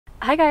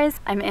Hi guys,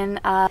 I'm in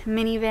a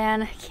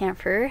minivan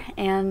camper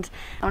and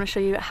I want to show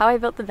you how I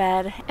built the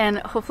bed, and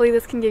hopefully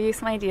this can give you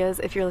some ideas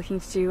if you're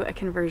looking to do a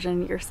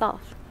conversion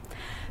yourself.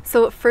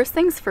 So first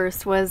things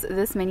first was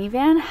this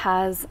minivan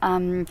has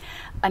an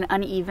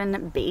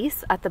uneven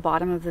base at the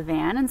bottom of the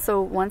van, and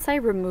so once I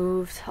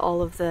removed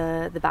all of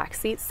the back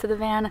seats to the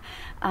van,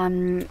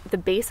 the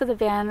base of the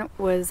van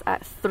was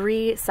at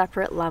 3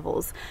 separate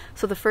levels.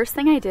 So the first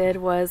thing I did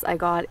was I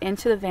got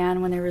into the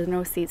van when there was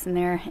no seats in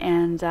there,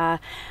 and I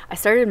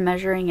started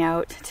measuring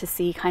out to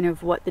see kind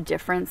of what the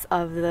difference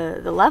of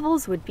the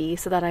levels would be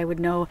so that I would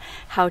know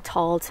how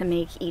tall to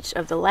make each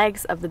of the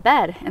legs of the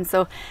bed. And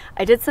so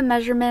I did some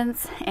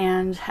measurements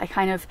and I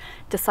kind of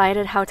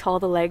decided how tall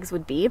the legs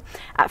would be.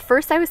 At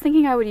first I was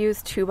thinking I would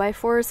use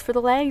 2x4s for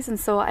the legs, and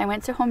so I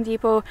went to Home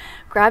Depot,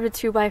 grabbed a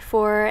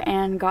 2x4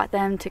 and got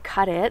them to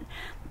cut it.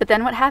 But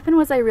then what happened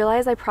was I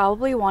realized I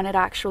probably wanted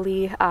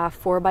actually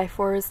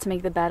 4x4s to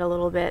make the bed a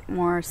little bit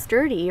more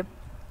sturdy.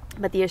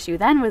 But the issue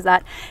then was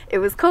that it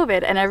was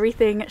COVID and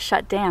everything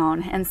shut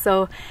down, and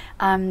so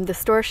the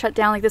store shut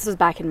down. Like, this was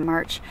back in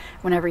March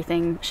when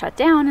everything shut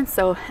down, and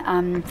so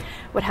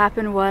what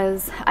happened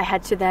was I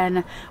had to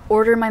then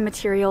order my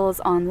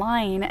materials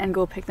online and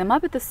go pick them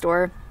up at the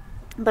store.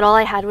 But all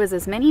I had was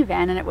this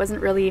minivan, and it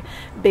wasn't really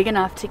big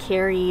enough to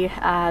carry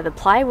the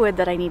plywood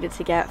that I needed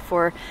to get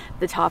for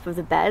the top of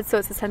the bed. So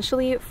it's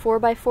essentially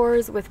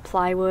 4x4s with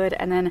plywood,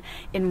 and then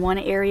in one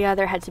area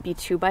there had to be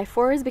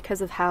 2x4s because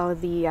of how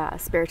the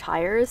spare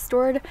tire is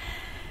stored.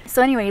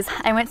 So anyways,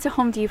 I went to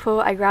Home Depot,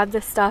 I grabbed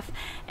this stuff,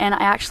 and I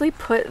actually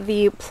put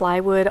the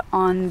plywood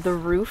on the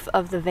roof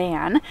of the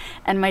van,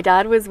 and my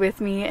dad was with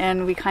me,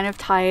 and we kind of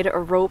tied a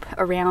rope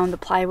around the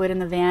plywood in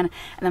the van,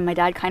 and then my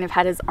dad kind of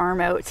had his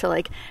arm out to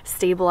like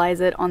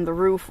stabilize it on the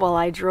roof while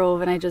I drove,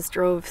 and I just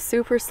drove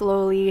super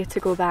slowly to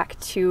go back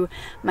to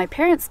my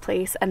parents'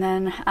 place. And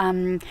then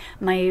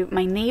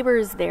my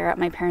neighbors there at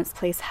my parents'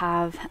 place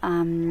have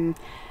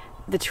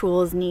the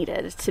tools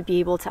needed to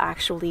be able to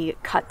actually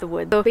cut the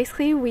wood. So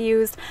basically we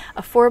used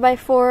a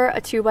 4x4,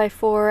 a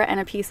 2x4, and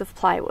a piece of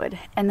plywood.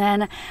 And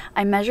then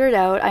I measured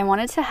out, I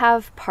wanted to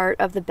have part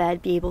of the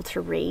bed be able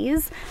to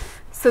raise.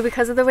 So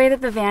because of the way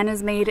that the van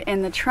is made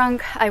in the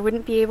trunk, I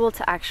wouldn't be able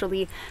to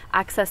actually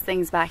access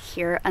things back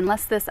here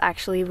unless this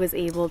actually was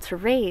able to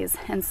raise.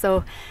 And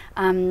so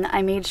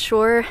I made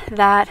sure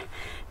that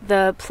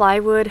the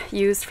plywood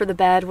used for the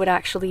bed would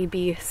actually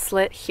be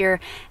slit here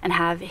and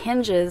have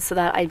hinges so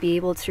that I'd be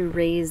able to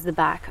raise the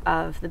back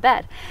of the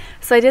bed.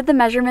 So I did the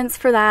measurements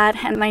for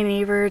that, and my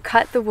neighbor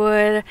cut the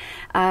wood.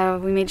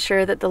 We made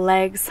sure that the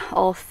legs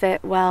all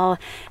fit well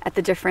at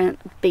the different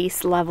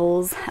base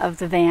levels of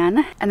the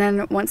van. And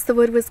then once the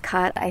wood was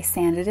cut, I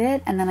sanded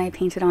it, and then I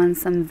painted on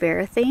some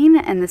varathane,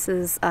 and this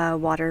is a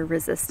water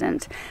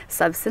resistant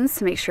substance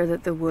to make sure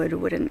that the wood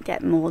wouldn't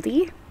get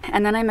moldy.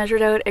 And then I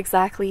measured out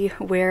exactly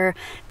where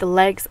the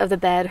legs of the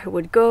bed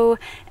would go,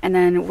 and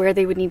then where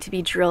they would need to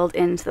be drilled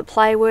into the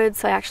plywood.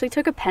 So I actually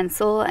took a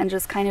pencil and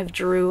just kind of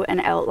drew an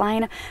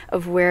outline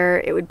of where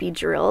it would be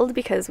drilled,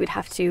 because we'd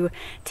have to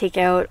take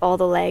out all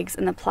the legs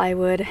and the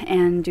plywood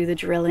and do the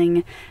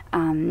drilling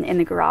in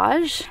the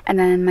garage. And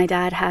then my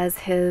dad has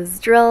his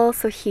drill,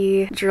 so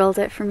he drilled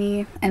it for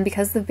me. And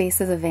because the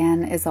base of the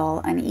van is all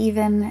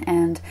uneven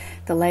and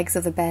the legs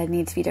of the bed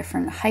need to be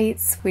different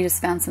heights, we just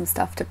found some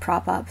stuff to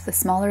prop up the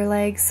smaller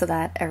legs so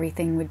that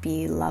everything would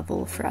be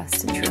level for us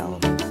to drill.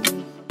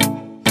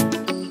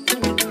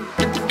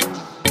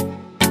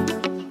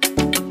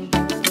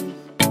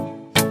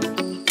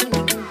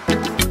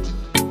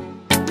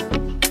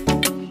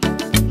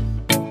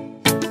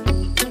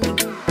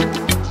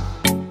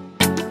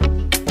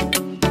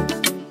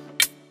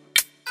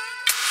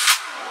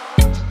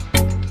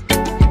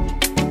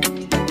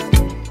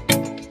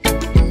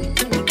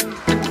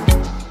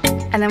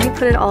 And then we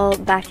put it all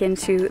back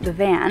into the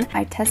van.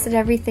 I tested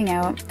everything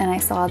out and I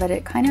saw that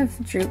it kind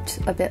of drooped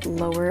a bit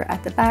lower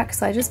at the back,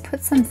 so I just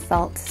put some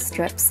felt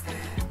strips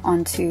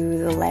onto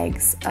the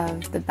legs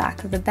of the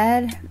back of the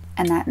bed,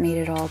 and that made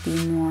it all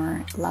be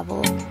more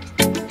level.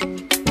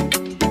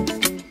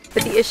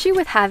 But the issue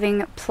with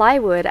having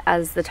plywood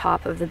as the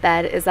top of the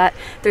bed is that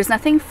there's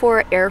nothing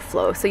for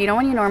airflow. So you know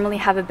when you normally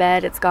have a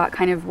bed, it's got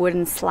kind of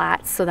wooden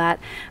slats so that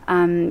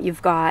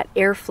you've got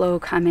airflow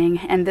coming,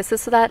 and this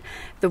is so that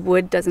the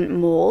wood doesn't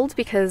mold,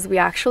 because we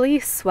actually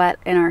sweat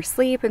in our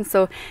sleep, and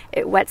so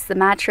it wets the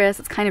mattress.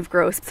 It's kind of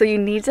gross. So you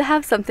need to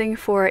have something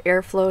for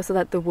airflow so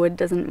that the wood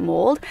doesn't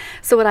mold.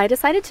 So what I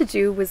decided to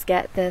do was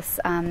get this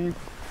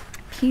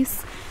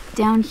piece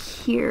down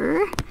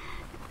here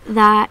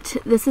that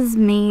this is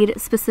made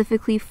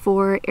specifically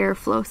for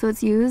airflow. So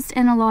it's used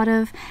in a lot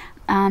of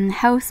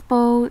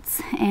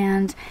houseboats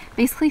and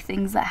basically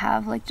things that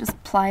have like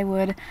just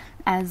plywood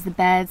as the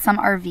bed. Some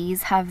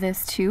RVs have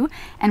this too,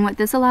 and what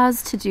this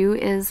allows to do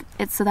is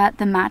it's so that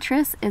the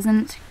mattress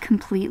isn't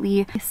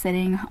completely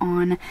sitting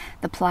on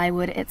the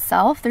plywood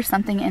itself. There's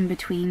something in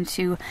between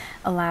to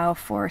allow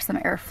for some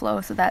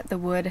airflow so that the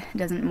wood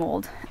doesn't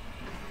mold.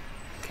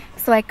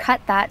 So I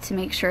cut that to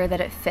make sure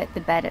that it fit the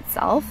bed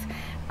itself.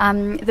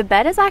 The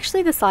bed is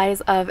actually the size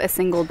of a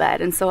single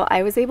bed, and so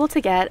I was able to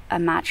get a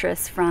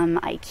mattress from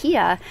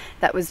IKEA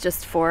that was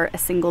just for a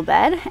single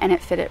bed, and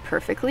it fit it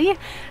perfectly.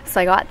 So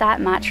I got that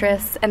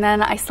mattress, and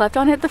then I slept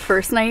on it the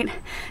first night.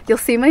 You'll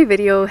see my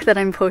video that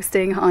I'm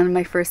posting on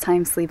my first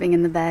time sleeping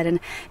in the bed,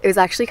 and it was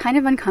actually kind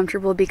of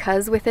uncomfortable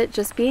because with it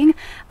just being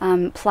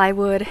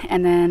plywood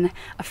and then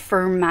a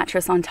firm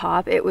mattress on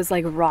top, it was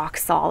like rock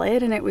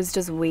solid, and it was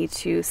just way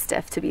too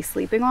stiff to be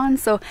sleeping on.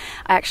 So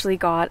I actually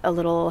got a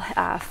little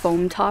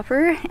foam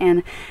topper,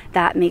 and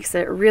that makes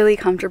it really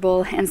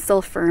comfortable and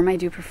still firm. I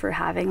do prefer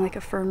having like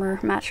a firmer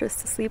mattress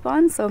to sleep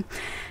on, so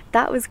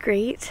that was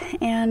great.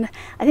 And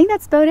I think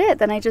that's about it.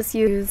 Then I just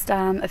used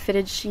a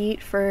fitted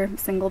sheet for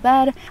single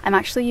bed. I'm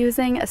actually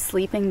using a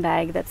sleeping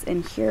bag that's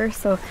in here.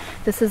 So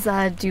this is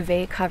a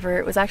duvet cover.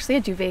 It was actually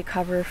a duvet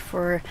cover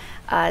for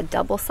a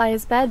double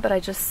size bed, but I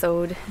just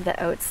sewed the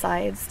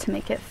outsides to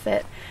make it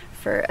fit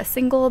for a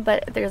single,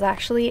 but there's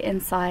actually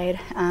inside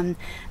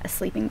a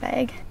sleeping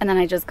bag. And then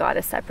I just got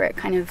a separate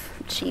kind of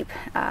cheap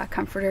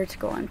comforter to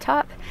go on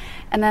top.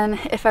 And then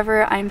if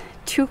ever I'm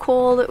too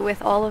cold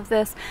with all of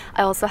this,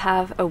 I also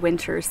have a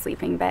winter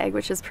sleeping bag,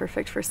 which is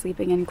perfect for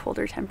sleeping in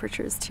colder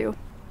temperatures too.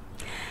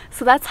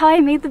 So that's how I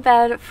made the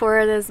bed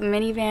for this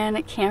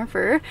minivan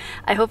camper.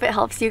 I hope it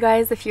helps you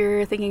guys if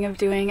you're thinking of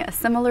doing a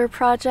similar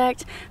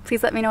project.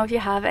 Please let me know if you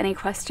have any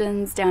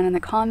questions down in the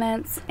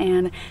comments,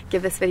 and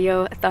give this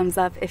video a thumbs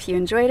up if you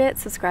enjoyed it.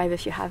 Subscribe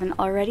if you haven't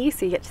already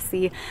so you get to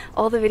see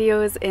all the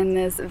videos in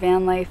this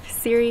van life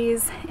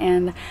series,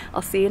 and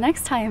I'll see you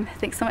next time.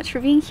 Thanks so much for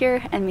being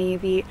here, and may you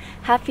be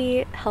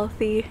happy,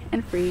 healthy,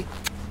 and free.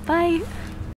 Bye!